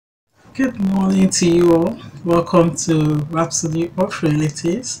Good morning to you all. Welcome to Rhapsody of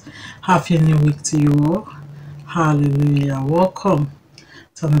Realities. Happy New Week to you all. Hallelujah. Welcome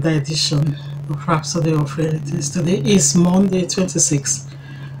to another edition of Rhapsody of Realities. Today is Monday, 26th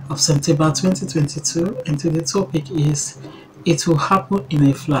of September 2022, and today's topic is It Will Happen in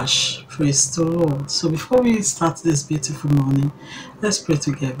a Flash. Praise the Lord. So before we start this beautiful morning, let's pray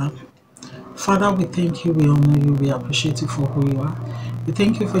together. Father, we thank you, we honor you, we appreciate you for who you are. We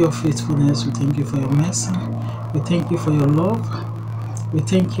thank you for your faithfulness, we thank you for your mercy, we thank you for your love. We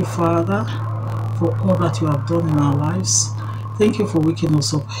thank you, Father, for all that you have done in our lives. Thank you for waking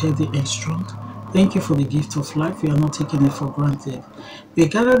us up healthy and strong. Thank you for the gift of life. We are not taking it for granted. We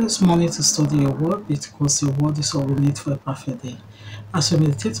gather this morning to study your word because your word is all we need for a perfect day. As we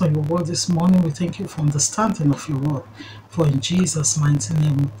meditate on your word this morning, we thank you for understanding of your word. For in Jesus' mighty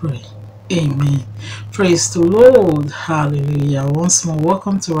name we pray. Amen. Praise the Lord. Hallelujah. Once more,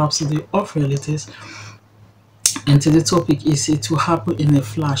 welcome to Rhapsody of Realities. And today's topic is It Will Happen in a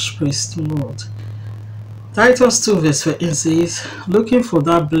Flash. Praise the Lord. Titus 2 verse 14 says, looking for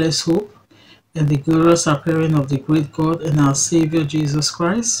that blessed hope and the glorious appearing of the great God and our Savior Jesus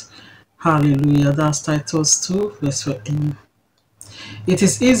Christ. Hallelujah. That's Titus 2 verse 14. It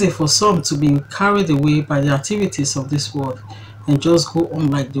is easy for some to be carried away by the activities of this world and just go on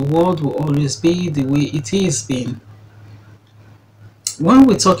like the world will always be the way it is being. When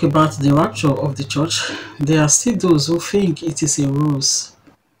we talk about the rapture of the church, there are still those who think it is a ruse.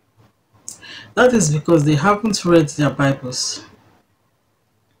 That is because they haven't read their Bibles.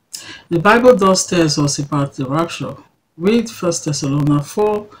 The Bible does tell us about the rapture. Read 1 Thessalonians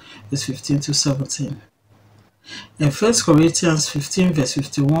 4 verse 15 to 17. And 1 Corinthians 15 verse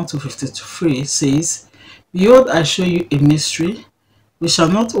 51 to 53 says, behold, I show you a mystery. We shall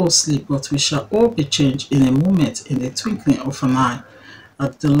not all sleep, but we shall all be changed in a moment, in the twinkling of an eye,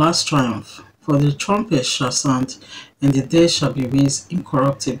 at the last triumph. For the trumpet shall sound, and the dead shall be raised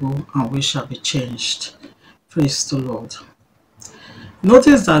incorruptible, and we shall be changed. Praise the Lord.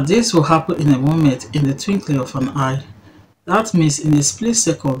 Notice that this will happen in a moment, in the twinkling of an eye. That means in a split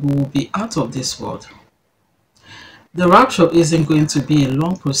second we will be out of this world. The rapture isn't going to be a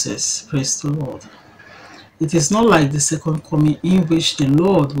long process. Praise the Lord. It is not like the second coming in which the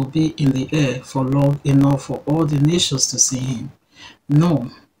Lord will be in the air for long enough for all the nations to see him.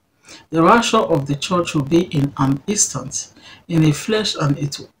 No. The rapture of the church will be in an instant, in a flesh, and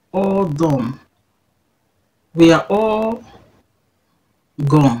it will all done. We are all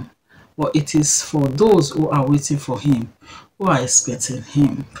gone, but it is for those who are waiting for him, who are expecting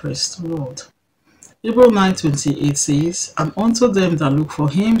him. Praise the Lord. Hebrews 9:28 says, and unto them that look for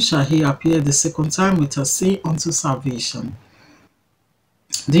him shall he appear the second time with a sea unto salvation.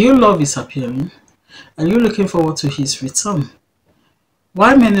 Do you love his appearing? Are you looking forward to his return?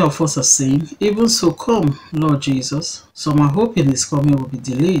 Why many of us are saying, even so come, Lord Jesus, some are hoping his coming will be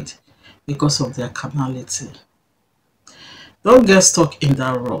delayed because of their carnality. Don't get stuck in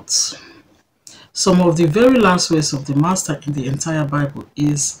that rut. Some of the very last words of the Master in the entire Bible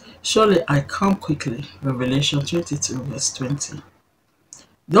is, surely I come quickly, Revelation 22 verse 20.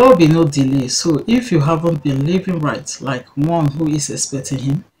 There will be no delay, so if you haven't been living right like one who is expecting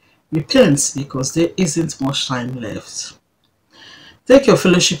him, repent because there isn't much time left. Take your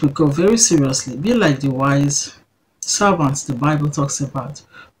fellowship with God very seriously. Be like the wise servants the Bible talks about,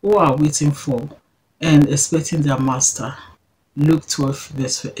 who are waiting for and expecting their master. Luke 12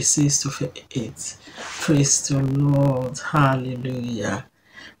 verse 6 to 8. Praise the Lord. Hallelujah.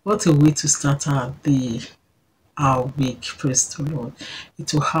 What a way to start our day, our week. Praise the Lord.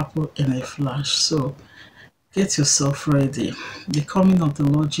 It will happen in a flash. So get yourself ready. The coming of the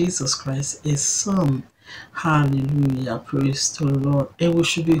Lord Jesus Christ is soon. Hallelujah. Praise the Lord. And we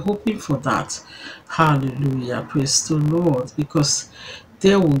should be hoping for that. Hallelujah. Praise the Lord. Because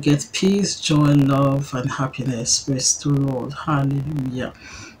there will get peace, joy, love, and happiness. Praise the Lord. Hallelujah.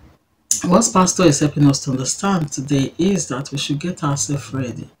 What Pastor is helping us to understand today is that we should get ourselves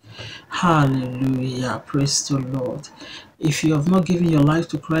ready. Hallelujah. Praise the Lord. If you have not given your life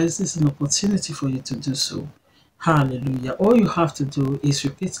to Christ, this is an opportunity for you to do so. Hallelujah. All you have to do is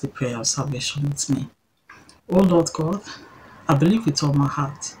repeat the prayer of salvation with me. Oh Lord God, I believe with all my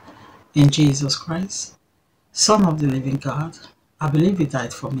heart in Jesus Christ, Son of the living God. I believe he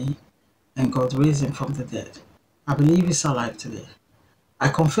died for me and God raised him from the dead. I believe he's alive today. I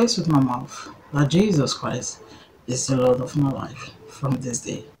confess with my mouth that Jesus Christ is the Lord of my life from this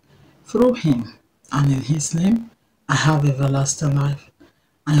day. Through him and in his name, I have everlasting life.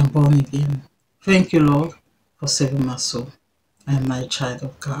 I am born again. Thank you, Lord, for saving my soul. I am a child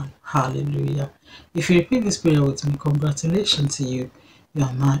of God. Hallelujah. If you repeat this prayer with me, congratulations to you. You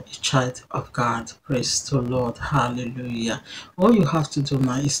are now a child of God. Praise the Lord. Hallelujah. All you have to do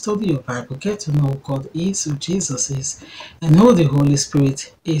now is study your Bible, get to know who God is, who Jesus is, and who the Holy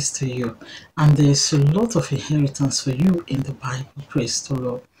Spirit is to you. And there is a lot of inheritance for you in the Bible. Praise the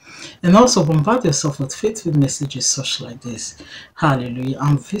Lord. And also bombard yourself with faithful messages such like this. Hallelujah.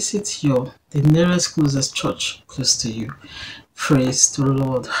 And visit the nearest closest church close to you. Praise the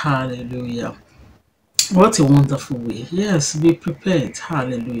Lord. Hallelujah. What a wonderful way. Yes, be prepared.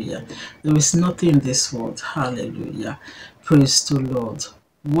 Hallelujah. There is nothing in this world. Hallelujah. Praise the Lord.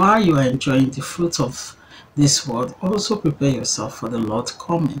 While you are enjoying the fruit of this world, also prepare yourself for the Lord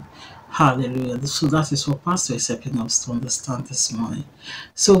coming. Hallelujah. So that is what Pastor is helping us to understand this morning.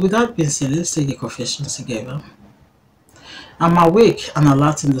 So with that being said, let's take the confession together. I'm awake and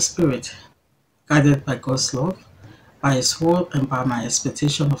alert in the spirit, guided by God's love, by His word, and by my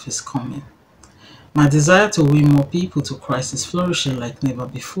expectation of His coming. My desire to win more people to Christ is flourishing like never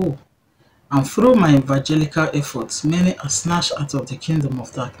before. And through my evangelical efforts, many are snatched out of the kingdom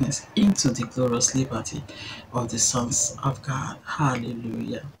of darkness into the glorious liberty of the sons of God.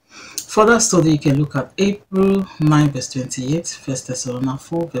 Hallelujah. Further study, you can look at April 9 verse 28, 1 Thessalonians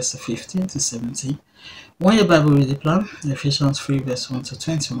 4 verse 15 to 17. 1 year Bible reading plan, Ephesians 3 verse 1 to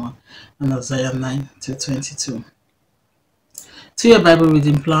 21, and Isaiah 9 to 22. 2 year Bible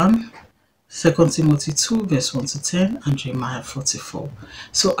reading plan, 2 Timothy 2 verse 1 to 10 and Jeremiah 44.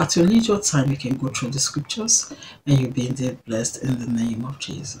 So at your leisure time, you can go through the scriptures and you'll be indeed blessed in the name of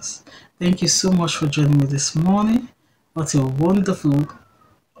Jesus. Thank you so much for joining me this morning. What a wonderful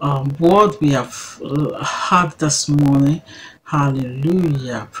word we have had this morning.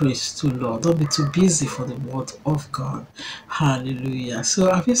 Hallelujah. Praise to Lord. Don't be too busy for the word of God. Hallelujah.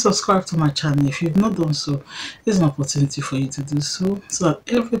 So have you subscribed to my channel? If you've not done so, there's an opportunity for you to do so that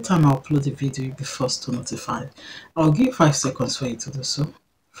every time I upload a video, you'll be first to notified. I'll give 5 seconds for you to do so.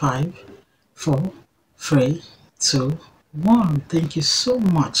 5, 4, 3, 2, 1. Thank you so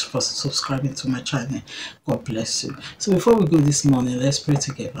much for subscribing to my channel. God bless you. So before we go this morning, let's pray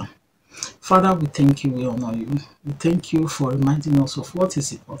together. Father, we thank you, we honor you. We thank you for reminding us of what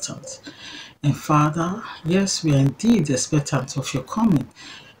is important. And Father, yes, we are indeed expectant of your coming.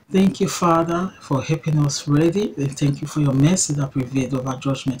 Thank you, Father, for helping us ready. And thank you for your mercy that prevailed over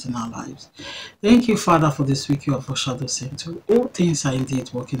judgment in our lives. Thank you, Father, for this week you have foreshadowed us into. All things are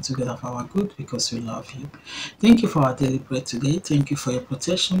indeed working together for our good because we love you. Thank you for our daily bread today. Thank you for your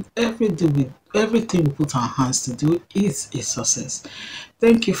protection. Everything we put our hands to do is a success.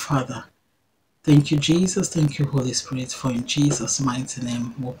 Thank you, Father. Thank you, Jesus. Thank you, Holy Spirit, for in Jesus' mighty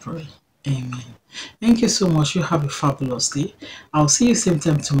name we pray. Amen. Thank you so much. You have a fabulous day. I'll see you same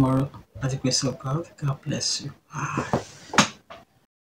time tomorrow by the grace of God. God bless you. Bye.